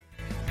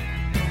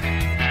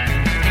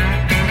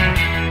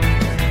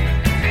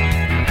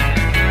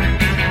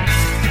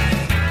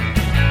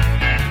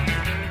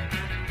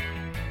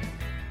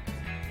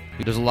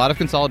a lot of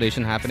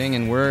consolidation happening,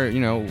 and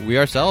we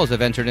ourselves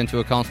have entered into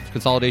a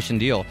consolidation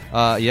deal.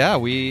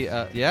 We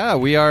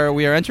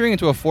are entering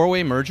into a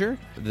 4-way merger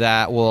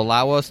that will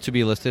allow us to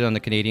be listed on the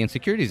Canadian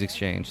Securities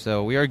Exchange.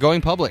 So we are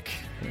going public.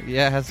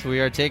 Yes, we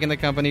are taking the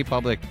company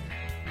public.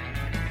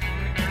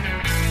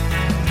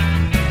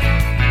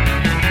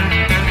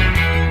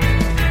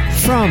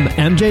 From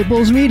MJ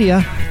Bulls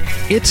Media,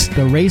 it's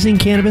the Raising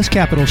Cannabis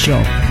Capital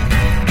Show.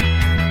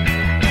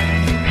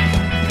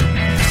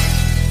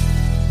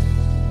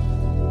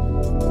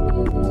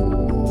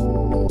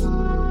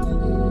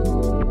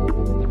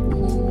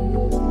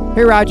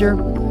 Hey, Roger.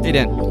 Hey,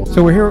 Dan.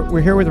 So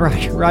we're here with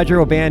Roger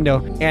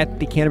Obando at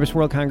the Cannabis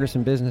World Congress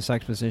and Business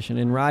Exposition,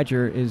 and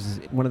Roger is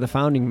one of the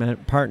founding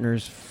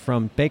partners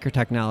from Baker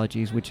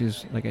Technologies, which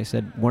is, like I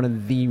said, one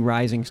of the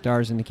rising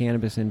stars in the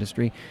cannabis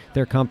industry.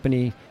 Their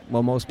company,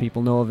 well, most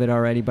people know of it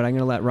already, but I'm going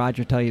to let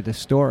Roger tell you the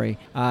story.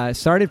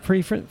 Started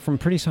from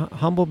pretty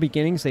humble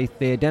beginnings. They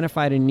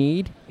identified a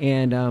need,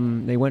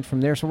 and they went from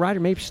there. So, Roger,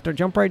 maybe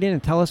jump right in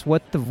and tell us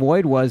what the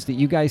void was that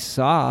you guys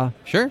saw.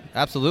 Sure,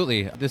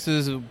 absolutely. This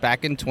is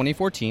back in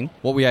 2014.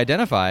 What we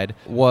identified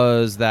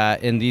was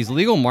that in these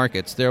legal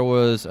markets, there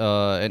was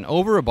an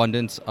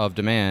overabundance of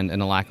demand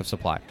and a lack of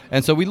supply.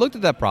 And so we looked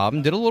at that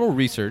problem, did a little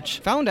research,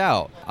 found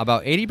out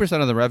about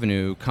 80% of the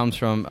revenue comes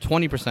from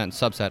 20%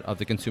 subset of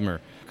the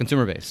consumer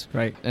base.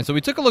 Right. And so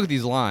we took a look at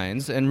these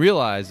lines and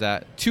realized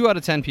that 2 out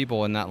of 10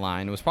 people in that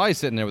line was probably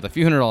sitting there with a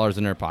few $100s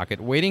in their pocket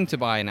waiting to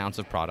buy an ounce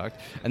of product,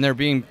 and they're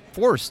being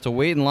forced to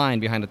wait in line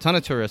behind a ton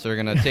of tourists that are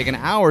going to take an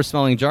hour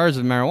smelling jars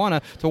of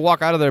marijuana to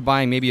walk out of there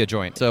buying maybe a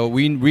joint. So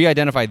we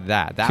re-identified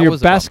that. So your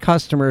best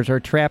customers are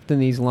trapped in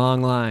these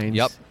long lines.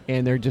 Yep.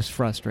 And they're just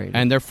frustrated.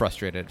 And they're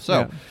frustrated.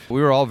 So we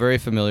were all very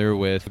familiar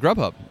with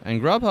Grubhub. And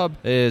Grubhub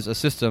is a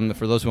system,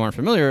 for those who aren't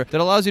familiar,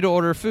 that allows you to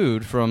order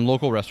food from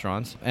local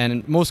restaurants.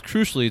 And most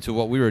crucially to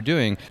what we were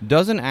doing,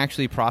 doesn't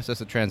actually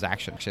process a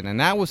transaction. And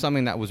that was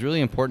something that was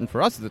really important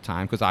for us at the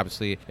time, because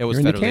obviously it was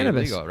federally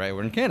illegal, right?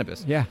 We're in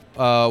cannabis. Yeah.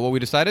 What we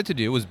decided to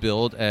do was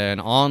build an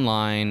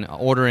online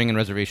ordering and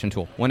reservation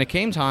tool. When it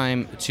came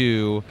time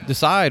to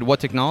decide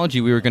what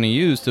technology we were going to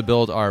use to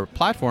build our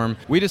platform,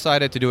 we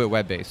decided to do it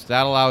web-based.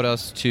 That allowed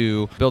us to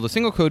build a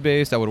single code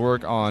base that would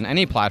work on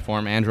any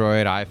platform,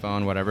 Android,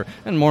 iPhone, whatever.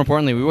 And more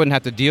importantly, we wouldn't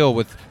have to deal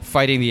with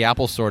fighting the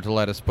Apple Store to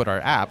let us put our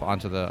app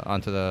onto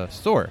the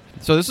store.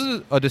 So this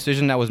is a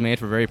decision that was made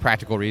for very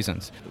practical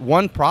reasons.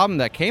 One problem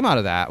that came out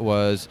of that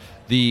was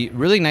the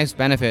really nice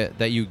benefit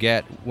that you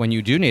get when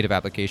you do native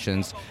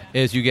applications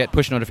is you get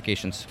push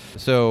notifications.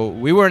 So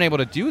we weren't able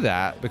to do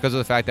that because of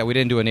the fact that we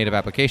didn't do a native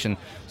application.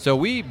 So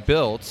we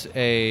built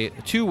a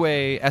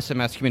 2-way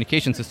SMS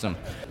communication system.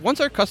 Once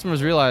our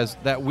customers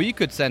realized that we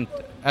could send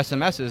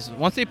SMSs,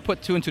 once they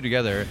put 2 and 2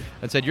 together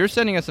and said, you're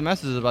sending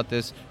SMSs about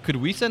this, could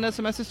we send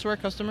SMSs to our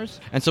customers?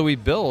 And so we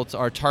built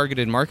our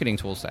targeted marketing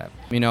tool set,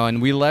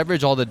 and we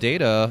leverage all the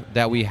data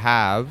that we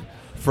have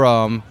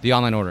from the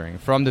online ordering,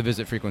 from the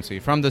visit frequency,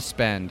 from the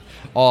spend,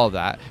 all of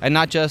that. And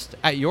not just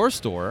at your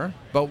store,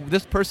 but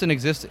this person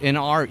exists in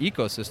our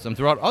ecosystem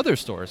throughout other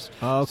stores.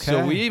 Okay.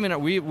 So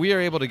we are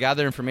able to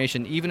gather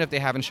information even if they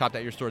haven't shopped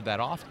at your store that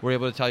often. We're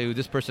able to tell you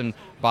this person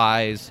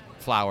buys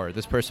flour,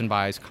 this person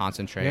buys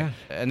concentrate. Yeah.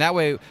 And that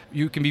way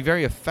you can be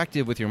very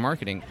effective with your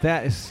marketing.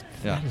 That is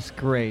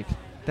great.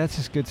 That's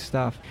just good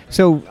stuff.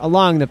 So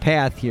along the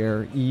path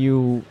here,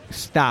 you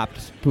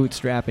stopped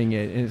bootstrapping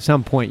it. And at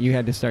some point, you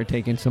had to start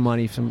taking some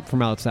money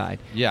from outside.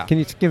 Yeah. Can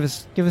you give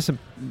us a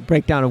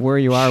breakdown of where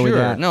you are with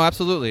that? No,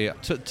 absolutely.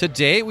 To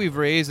date, we've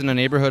raised in a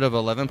neighborhood of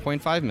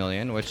 $11.5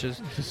 million, which is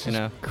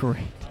great.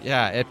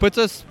 Yeah, it puts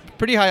us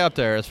pretty high up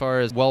there as far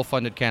as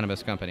well-funded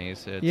cannabis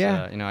companies.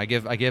 I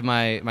give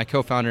my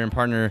co-founder and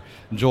partner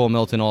Joel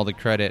Milton all the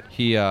credit.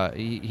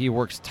 He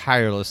works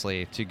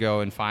tirelessly to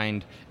go and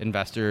find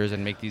investors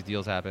and make these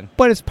deals happen.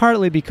 But it's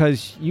partly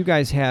because you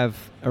guys have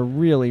a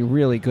really,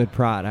 really good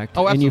product.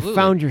 Oh, absolutely. And you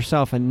found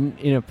yourself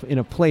in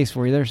a place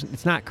where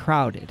it's not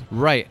crowded.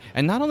 Right.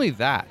 And not only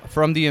that,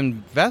 from the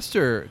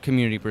investor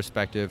community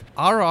perspective,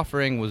 our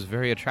offering was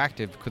very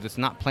attractive because it's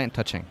not plant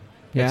touching.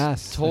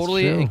 Yes, it's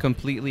totally and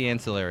completely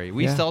ancillary.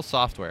 We sell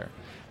software.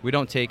 We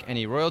don't take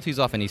any royalties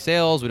off any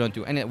sales. We don't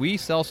do any. We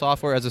sell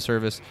software as a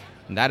service,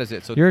 and that is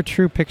it. So you're a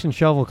true picks and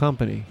shovel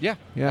company. Yeah,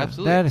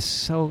 absolutely. That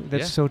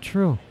is so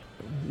true.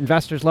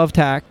 Investors love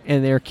tech,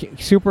 and they're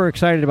super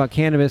excited about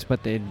cannabis,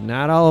 but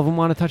not all of them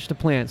want to touch the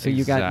plant. So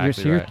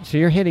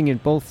you're hitting in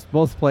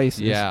both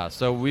places. Yeah.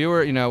 So we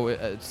were,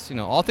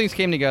 all things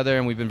came together,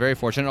 and we've been very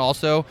fortunate.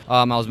 Also,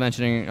 I was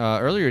mentioning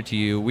earlier to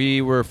you,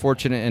 we were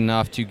fortunate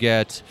enough to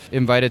get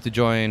invited to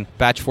join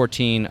Batch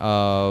 14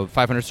 of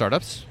 500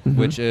 Startups,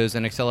 which is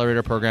an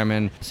accelerator program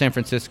in San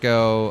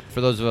Francisco.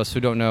 For those of us who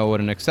don't know what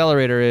an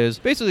accelerator is,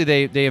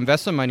 basically they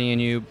invest some money in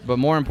you, but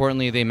more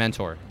importantly, they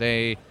mentor.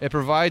 It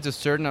provides a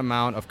certain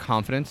amount of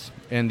confidence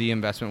in the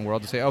investment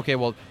world to say, okay,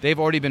 well, they've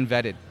already been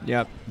vetted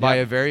Yep. by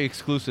a very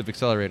exclusive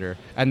accelerator,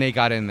 and they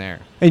got in there.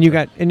 And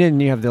then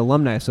you have the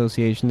Alumni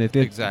Association.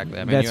 Exactly.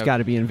 I mean, That's got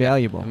to be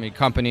invaluable. I mean,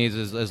 companies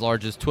as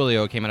large as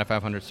Twilio came out of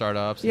 500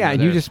 startups. Yeah,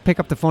 and you just pick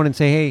up the phone and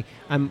say, "Hey,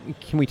 can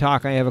we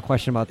talk? I have a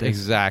question about this."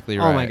 Exactly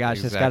right. Oh my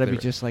gosh, that's got to be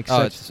just like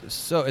such.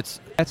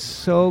 That's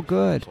so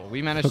good.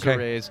 We managed to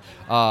raise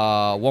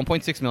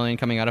 1.6 million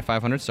coming out of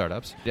 500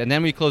 startups, and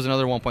then we closed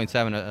another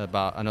 1.7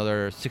 about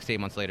another 6 to 8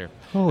 months later.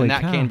 Holy and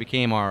that cow.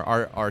 became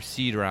our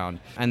seed round.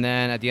 And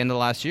then at the end of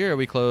last year,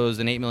 we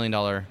closed an $8 million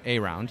A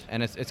round,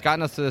 and it's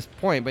gotten us to this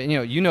point. But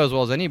you know as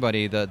well as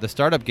anybody, the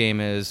startup game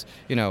is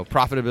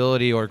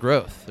profitability or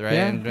growth, right?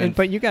 Yeah,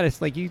 but you got to,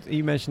 like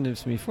you mentioned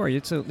this before.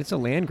 It's a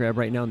land grab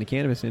right now in the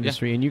cannabis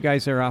industry, and you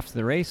guys are off to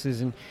the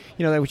races. And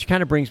which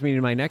kind of brings me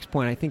to my next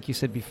point. I think you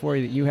said before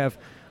that you have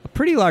a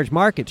pretty large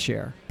market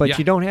share, but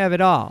you don't have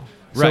it all.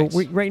 Right.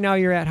 So right now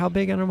you're at how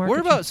big on our market?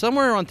 We're about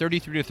somewhere around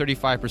 33 to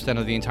 35%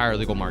 of the entire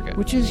legal market,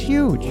 which is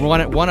huge.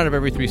 One out of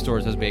every 3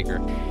 stores has Baker.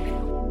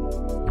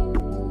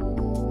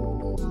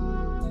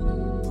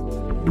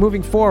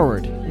 Moving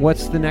forward,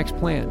 what's the next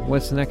plan?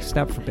 What's the next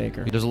step for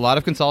Baker? There's a lot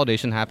of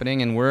consolidation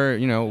happening, and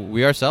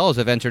we ourselves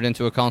have entered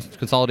into a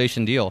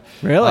consolidation deal.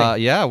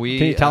 Really? Yeah. Can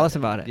you tell us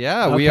about it?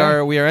 Yeah,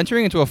 okay. we are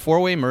entering into a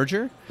 4-way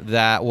merger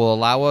that will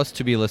allow us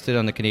to be listed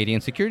on the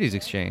Canadian Securities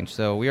Exchange.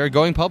 So we are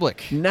going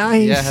public.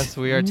 Nice. Yes,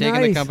 we are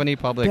taking the company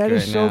public right now.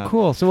 That is so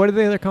cool. So what are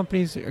the other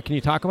companies? Can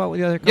you talk about what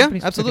the other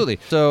companies? Yeah, absolutely.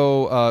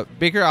 So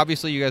Baker,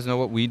 obviously, you guys know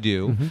what we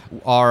do. Mm-hmm.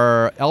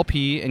 Our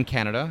LP in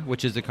Canada,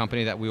 which is the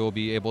company that we will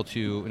be able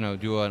to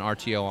do an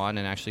RTO on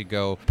and actually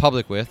go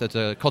public with. It's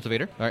a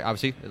cultivator, right?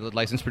 Obviously, a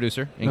licensed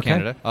producer in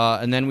Canada.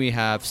 And then we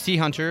have Sea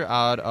Hunter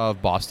out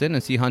of Boston,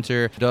 and Sea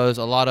Hunter does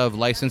a lot of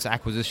license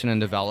acquisition and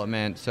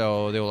development.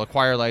 So they will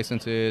acquire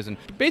licenses and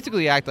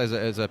basically act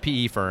as a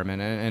PE firm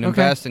and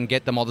invest and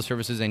get them all the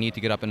services they need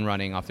to get up and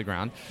running off the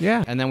ground.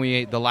 Yeah. And then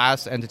the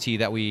last entity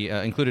that we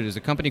included is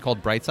a company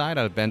called Brightside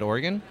out of Bend,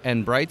 Oregon.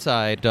 And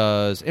Brightside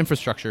does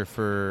infrastructure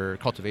for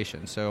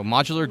cultivation, so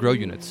modular grow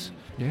units.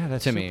 Yeah,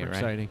 that's super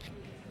exciting.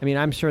 I mean,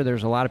 I'm sure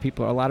there's a lot of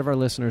people, a lot of our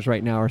listeners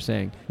right now are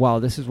saying, wow,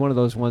 this is one of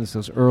those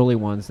early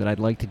ones that I'd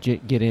like to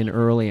get in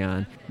early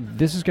on.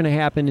 This is going to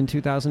happen in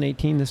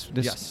 2018?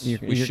 Yes. You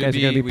guys are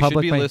going to be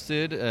public? We should be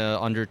listed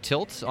under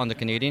TILT on the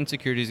Canadian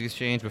Securities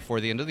Exchange before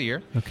the end of the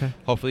year. Okay.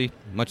 Hopefully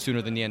much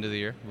sooner than the end of the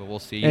year, but we'll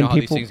see. You know how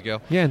these things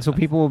go. Yeah, and so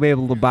people will be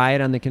able to buy it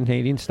on the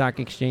Canadian Stock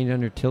Exchange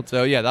under TILT.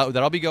 So yeah,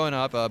 that'll be going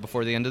up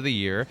before the end of the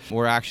year.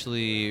 We're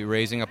actually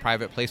raising a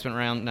private placement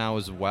round now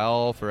as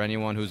well for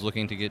anyone who's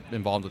looking to get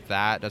involved with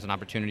that. That's an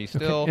opportunity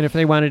still. Okay. And if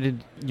they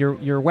wanted to,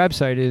 your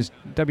website is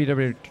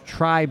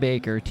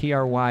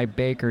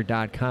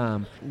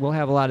www.trybaker.com. We'll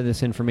have a lot of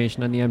this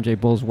information on the MJ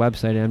Bulls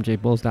website at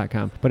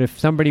mjbulls.com. But if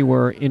somebody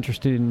were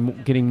interested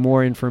in getting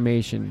more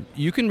information,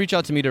 you can reach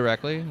out to me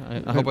directly.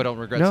 I hope I don't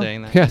regret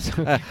saying that. Yes.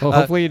 Well,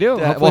 hopefully you do.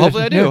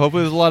 Hopefully I do.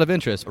 Hopefully there's a lot of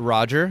interest.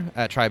 Roger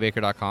at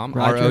trybaker.com.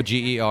 Roger.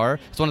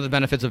 It's one of the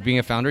benefits of being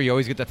a founder. You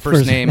always get that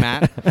first name,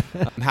 Matt.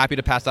 I'm happy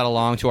to pass that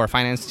along to our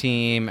finance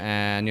team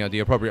and the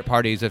appropriate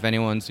parties if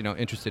anyone's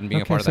interested in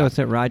being a part of that. So it's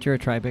at Roger at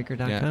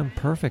trybaker.com. Yeah.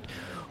 Perfect.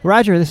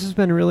 Roger, this has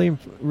been really,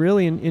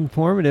 really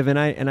informative, and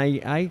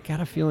I got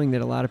a feeling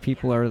that a lot of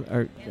people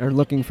are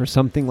looking for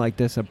something like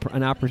this,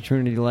 an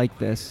opportunity like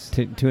this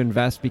to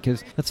invest,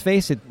 because let's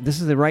face it,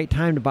 this is the right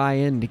time to buy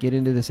in, to get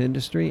into this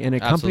industry, and a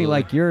company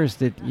like yours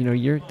that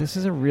this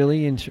is a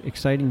really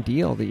exciting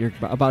deal that you're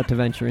about to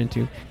venture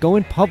into.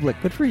 Going public,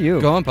 good for you.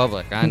 Going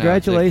public, I know.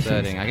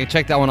 Congratulations. I can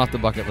check that one off the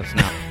bucket list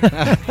now.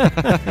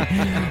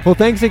 Well,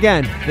 thanks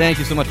again. Thank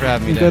you so much for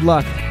having me. Good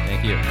luck.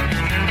 Thank you.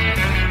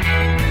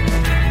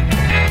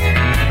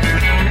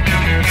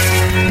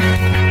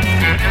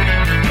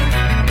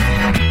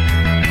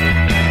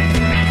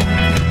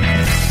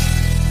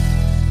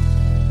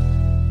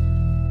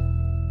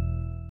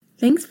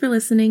 Thanks for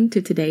listening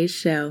to today's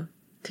show.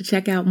 To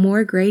check out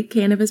more great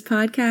cannabis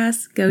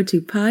podcasts, go to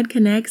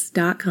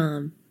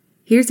podconnects.com.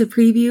 Here's a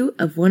preview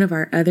of one of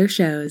our other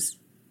shows.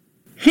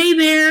 Hey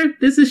there,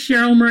 this is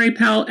Cheryl Murray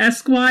Powell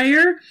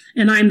Esquire,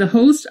 and I'm the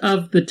host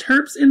of the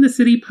Terps in the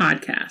City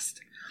podcast.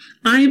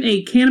 I'm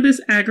a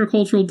cannabis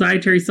agricultural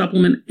dietary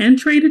supplement and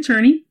trade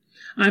attorney.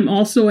 I'm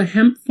also a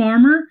hemp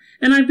farmer,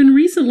 and I've been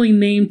recently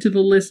named to the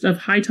list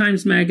of High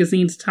Times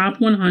Magazine's top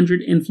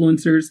 100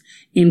 influencers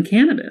in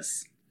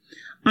cannabis.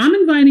 I'm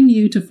inviting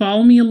you to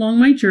follow me along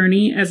my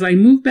journey as I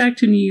move back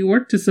to New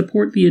York to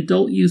support the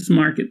adult use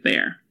market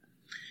there.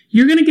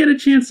 You're going to get a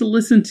chance to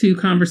listen to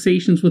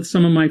conversations with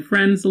some of my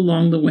friends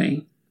along the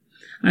way.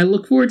 I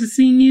look forward to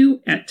seeing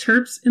you at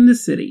Terps in the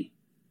City.